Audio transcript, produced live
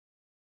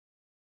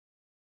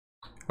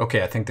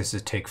Okay, I think this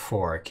is take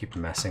 4. I keep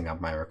messing up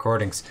my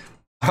recordings.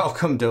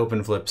 Welcome to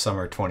OpenFlip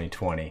Summer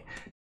 2020.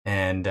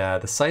 And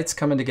the site's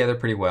coming together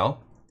pretty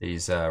well.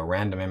 These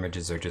random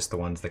images are just the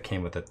ones that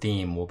came with a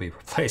theme. We'll be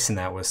replacing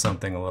that with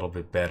something a little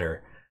bit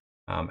better.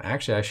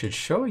 Actually, I should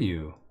show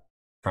you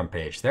front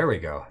page. There we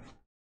go.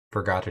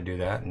 Forgot to do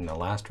that in the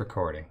last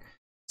recording.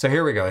 So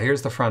here we go.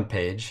 Here's the front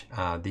page.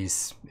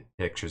 These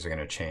pictures are going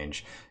to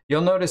change.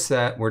 You'll notice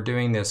that we're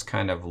doing this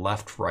kind of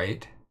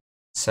left-right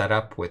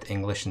setup with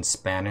English and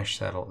Spanish.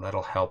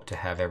 That'll help to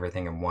have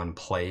everything in one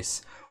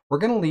place. We're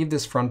going to leave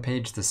this front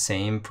page the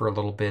same for a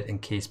little bit in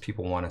case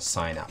people want to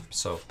sign up.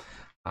 So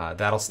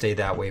that'll stay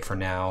that way for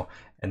now,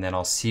 and then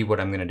I'll see what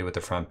I'm going to do with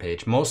the front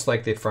page. Most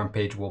likely the front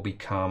page will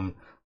become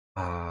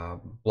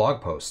blog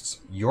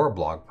posts, your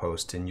blog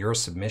post and your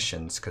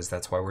submissions, because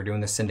that's why we're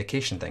doing the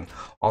syndication thing.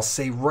 I'll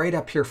say right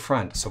up here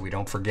front, so we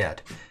don't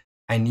forget,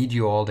 I need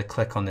you all to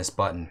click on this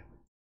button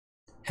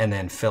and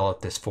then fill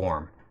out this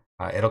form.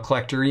 It'll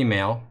collect your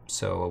email,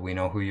 so we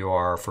know who you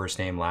are, first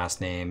name,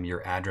 last name,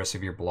 your address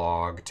of your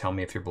blog, tell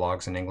me if your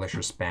blog's in English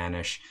or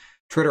Spanish.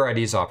 Twitter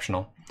ID is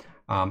optional.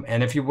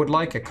 And if you would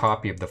like a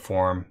copy of the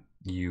form,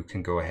 you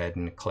can go ahead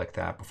and click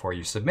that before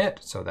you submit.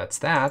 So that's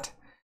that.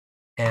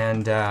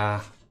 And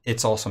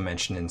it's also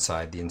mentioned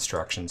inside the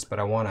instructions, but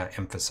I want to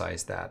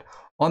emphasize that.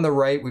 On the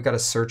right, we've got a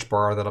search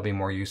bar that'll be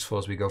more useful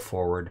as we go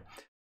forward.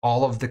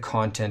 All of the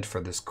content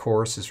for this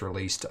course is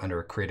released under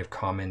a Creative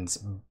Commons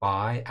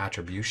by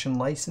Attribution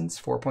License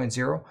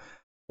 4.0.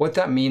 What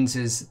that means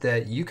is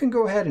that you can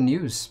go ahead and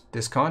use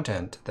this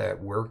content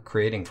that we're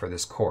creating for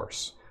this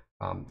course.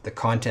 The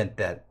content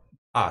that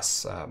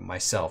us,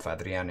 myself,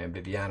 Adriana, and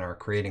Viviana are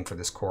creating for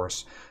this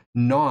course,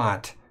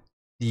 not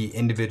the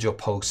individual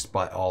posts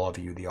by all of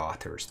you, the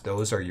authors.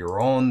 Those are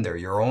your own, they're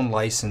your own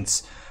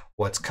license.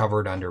 What's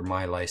covered under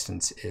my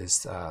license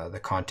is the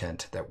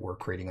content that we're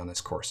creating on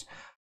this course.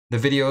 The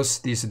videos,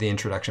 these are the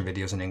introduction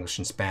videos in English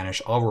and Spanish.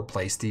 I'll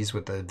replace these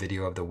with the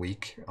video of the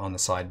week on the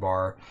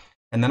sidebar.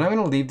 And then I'm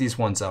going to leave these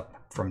ones up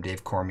from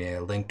Dave Cormier,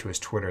 a link to his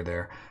Twitter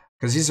there,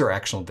 because these are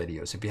excellent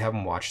videos. If you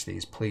haven't watched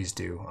these, please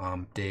do.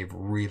 Dave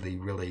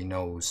really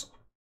knows,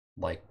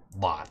 like,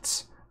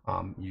 lots.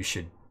 You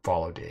should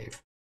follow Dave.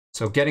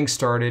 So getting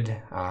started,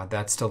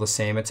 that's still the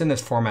same. It's in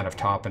this format of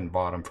top and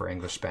bottom for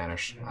English,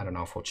 Spanish. I don't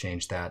know if we'll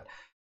change that.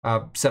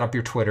 Set up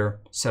your Twitter,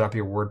 set up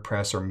your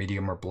WordPress or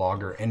Medium or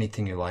Blogger,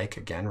 anything you like.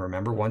 Again,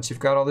 remember, once you've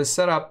got all this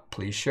set up,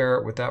 please share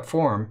it with that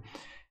form.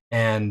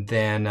 And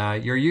then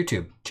your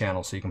YouTube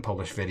channel so you can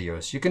publish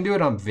videos. You can do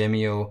it on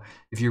Vimeo.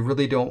 If you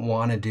really don't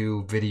want to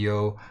do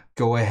video,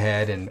 go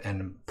ahead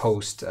and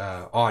post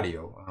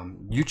audio.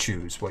 You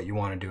choose what you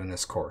want to do in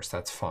this course.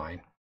 That's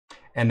fine.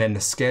 And then the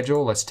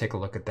schedule, let's take a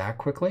look at that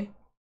quickly.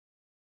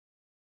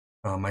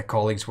 My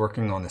colleague's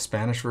working on the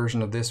Spanish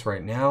version of this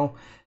right now.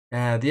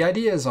 The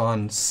idea is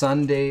on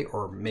Sunday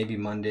or maybe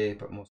Monday,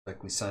 but most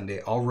likely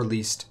Sunday, I'll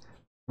release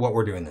what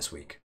we're doing this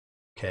week,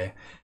 okay?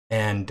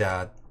 And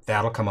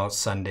that'll come out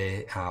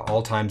Sunday.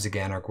 All times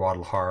again are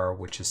Guadalajara,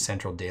 which is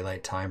Central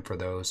Daylight Time for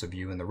those of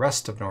you in the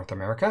rest of North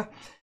America.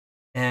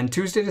 And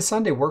Tuesday to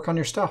Sunday, work on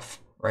your stuff,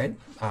 right?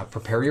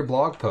 Prepare your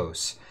blog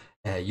posts.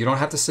 You don't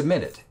have to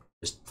submit it.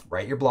 Just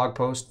write your blog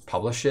post,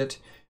 publish it.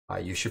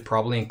 You should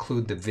probably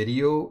include the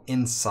video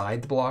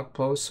inside the blog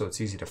post so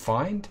it's easy to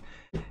find.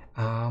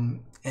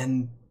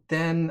 And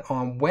then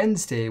on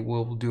Wednesday,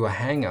 we'll do a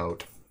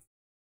Hangout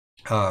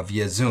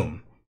via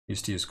Zoom.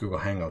 Used to use Google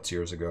Hangouts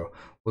years ago.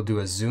 We'll do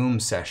a Zoom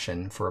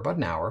session for about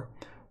an hour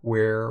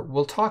where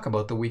we'll talk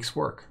about the week's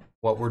work,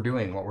 what we're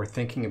doing, what we're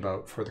thinking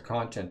about for the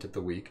content of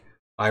the week.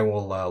 I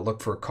will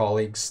look for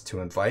colleagues to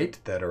invite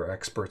that are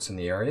experts in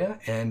the area,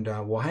 and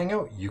we'll hang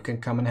out. You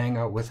can come and hang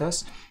out with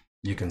us.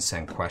 You can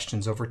send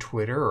questions over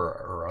Twitter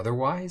or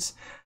otherwise.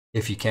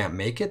 If you can't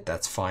make it,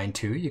 that's fine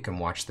too. You can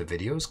watch the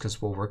videos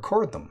because we'll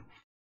record them.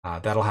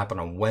 That'll happen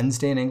on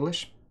Wednesday in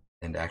English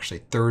and actually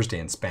Thursday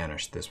in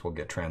Spanish. This will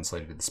get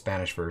translated to the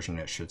Spanish version.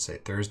 It should say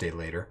Thursday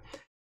later.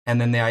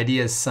 And then the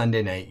idea is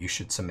Sunday night you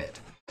should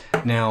submit.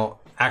 Now,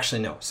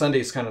 actually, no.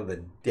 Sunday is kind of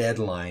the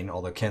deadline,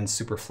 although Ken's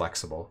super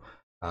flexible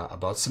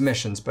about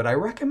submissions. But I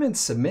recommend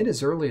submit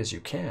as early as you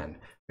can,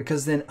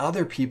 because then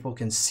other people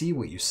can see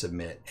what you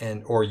submit,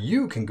 or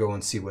you can go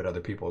and see what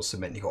other people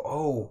submit and you go,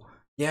 oh,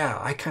 yeah,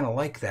 I kind of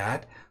like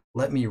that.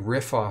 Let me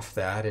riff off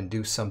that and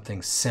do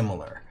something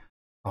similar.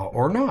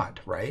 Or not,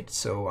 right?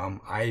 So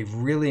I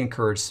really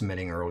encourage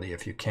submitting early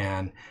if you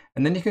can.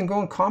 And then you can go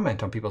and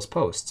comment on people's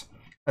posts.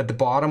 At the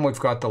bottom, we've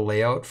got the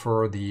layout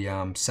for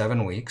the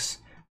 7 weeks.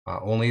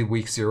 Only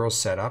week 0 is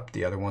set up.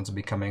 The other ones will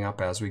be coming up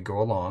as we go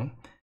along.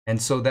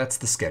 And so that's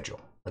the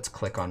schedule. Let's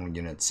click on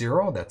Unit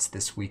 0. That's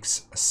this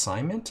week's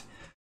assignment.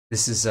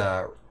 This is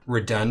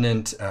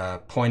redundant,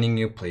 pointing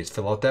you, please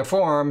fill out that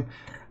form.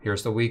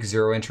 Here's the week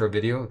 0 intro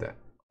video that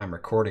I'm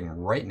recording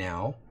right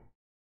now.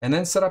 And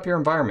then set up your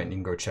environment. You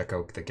can go check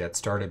out the Get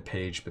Started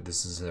page, but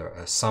this is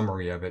a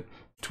summary of it.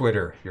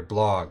 Twitter, your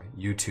blog,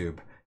 YouTube,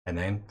 and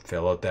then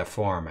fill out that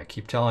form. I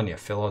keep telling you,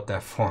 fill out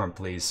that form,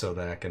 please, so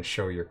that I can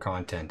show your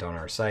content on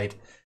our site.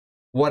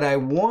 What I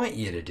want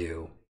you to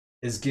do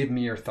is give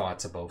me your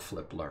thoughts about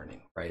Flip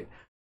Learning, right?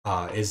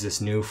 Is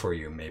this new for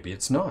you? Maybe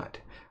it's not.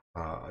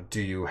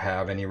 Do you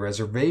have any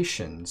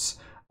reservations?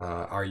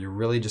 Are you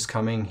really just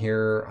coming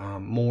here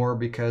more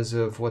because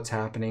of what's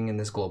happening in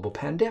this global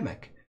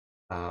pandemic?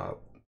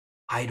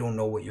 I don't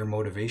know what your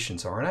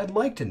motivations are, and I'd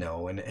like to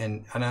know.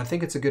 And I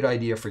think it's a good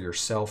idea for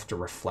yourself to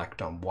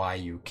reflect on why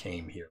you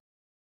came here,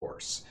 of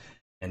course.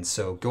 And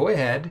so go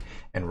ahead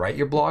and write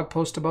your blog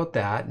post about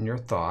that and your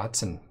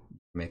thoughts, and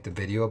make the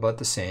video about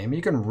the same.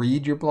 You can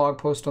read your blog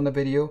post on the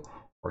video,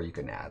 or you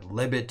can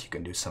ad-lib it. You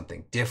can do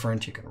something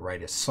different. You can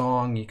write a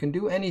song. You can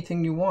do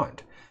anything you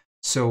want.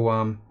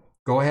 So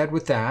go ahead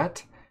with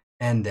that.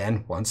 And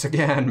then once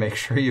again, make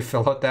sure you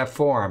fill out that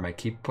form. I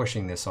keep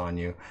pushing this on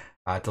you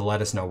to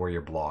let us know where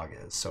your blog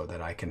is so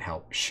that I can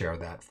help share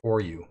that for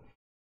you.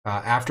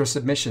 After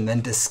submission,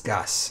 then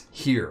discuss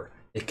here.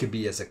 It could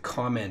be as a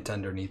comment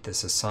underneath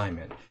this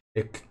assignment.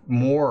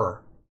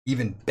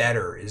 Even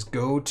better is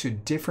go to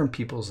different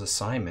people's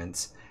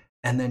assignments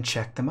and then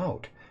check them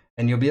out.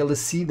 And you'll be able to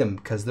see them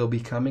because they'll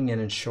be coming in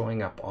and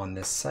showing up on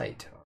this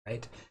site, all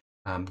right?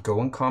 Go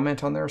and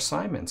comment on their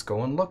assignments.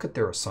 Go and look at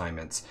their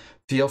assignments.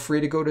 Feel free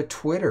to go to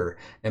Twitter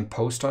and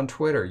post on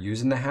Twitter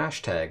using the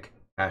hashtag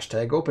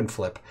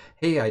OpenFlip.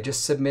 Hey, I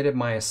just submitted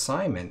my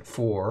assignment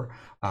for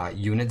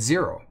Unit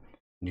 0.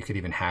 You could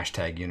even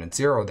hashtag Unit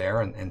 0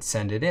 there and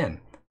send it in.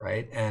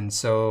 Right, and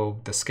so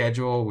the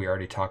schedule, we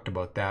already talked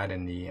about that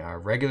in the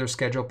regular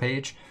schedule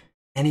page.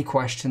 Any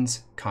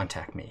questions,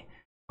 contact me.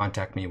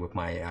 Contact me with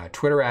my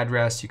Twitter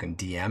address. You can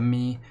DM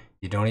me.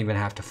 You don't even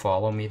have to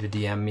follow me to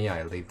DM me.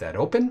 I leave that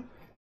open.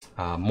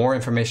 More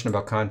information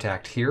about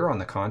contact here on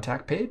the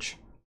contact page.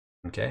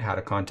 Okay, how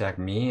to contact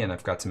me, and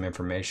I've got some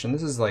information.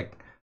 This is like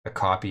a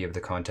copy of the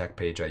contact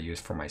page I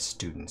use for my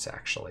students,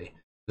 actually.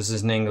 This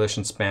is in English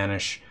and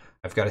Spanish.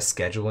 I've got a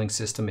scheduling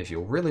system. If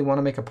you really want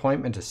to make an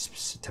appointment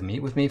to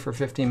meet with me for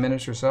 15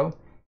 minutes or so,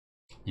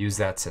 use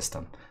that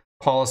system.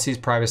 Policies,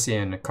 privacy,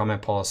 and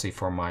comment policy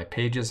for my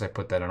pages. I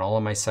put that on all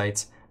of my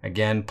sites.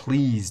 Again,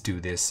 please do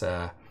this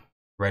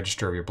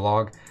register of your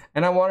blog.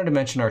 And I wanted to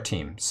mention our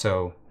team.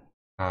 So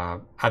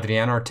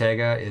Adriana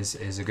Ortega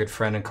is a good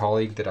friend and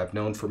colleague that I've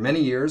known for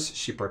many years.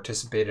 She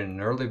participated in an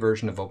early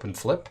version of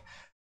OpenFlip.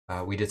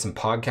 We did some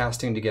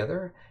podcasting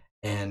together.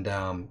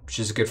 And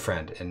she's a good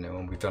friend,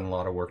 and we've done a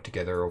lot of work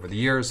together over the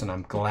years, and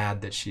I'm glad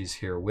that she's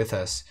here with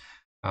us.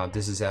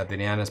 This is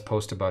Adriana's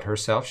post about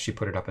herself. She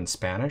put it up in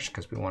Spanish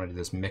because we wanted to do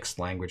this mixed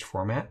language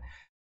format.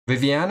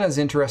 Viviana is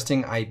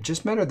interesting. I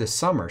just met her this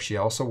summer. She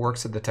also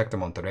works at the Tec de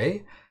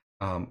Monterrey.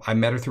 I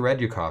met her through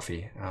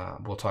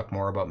EduCoffee. We'll talk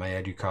more about my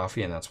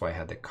EduCoffee, and that's why I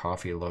had the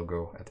coffee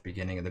logo at the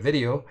beginning of the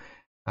video.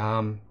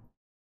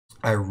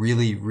 I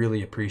really,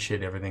 really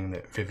appreciate everything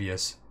that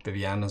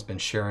Viviana's been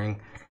sharing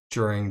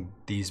during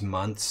these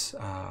months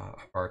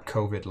of our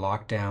COVID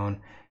lockdown,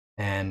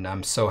 and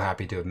I'm so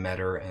happy to have met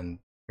her. And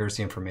here's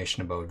the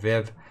information about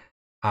Viv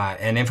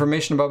and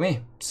information about me.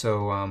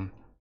 So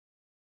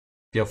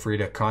feel free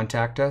to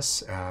contact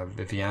us.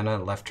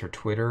 Viviana left her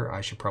Twitter.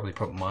 I should probably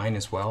put mine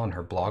as well in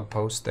her blog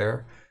post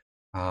there.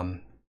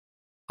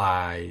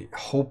 I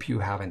hope you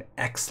have an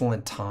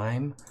excellent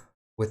time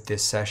with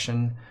this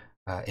session.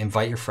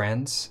 Invite your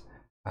friends.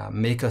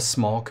 Make a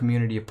small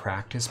community of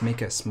practice,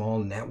 make a small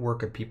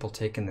network of people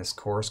taking this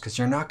course, because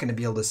you're not going to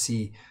be able to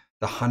see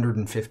the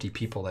 150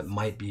 people that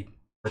might be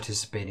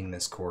participating in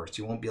this course.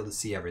 You won't be able to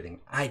see everything.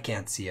 I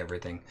can't see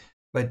everything,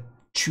 but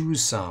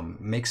choose some,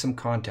 make some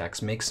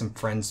contacts, make some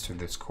friends through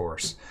this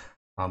course.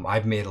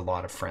 I've made a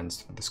lot of friends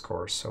through this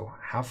course, so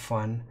have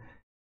fun,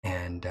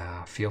 and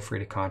feel free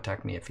to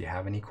contact me if you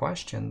have any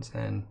questions,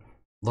 and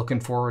looking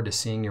forward to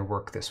seeing your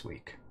work this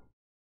week.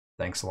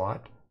 Thanks a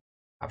lot.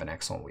 Have an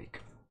excellent week.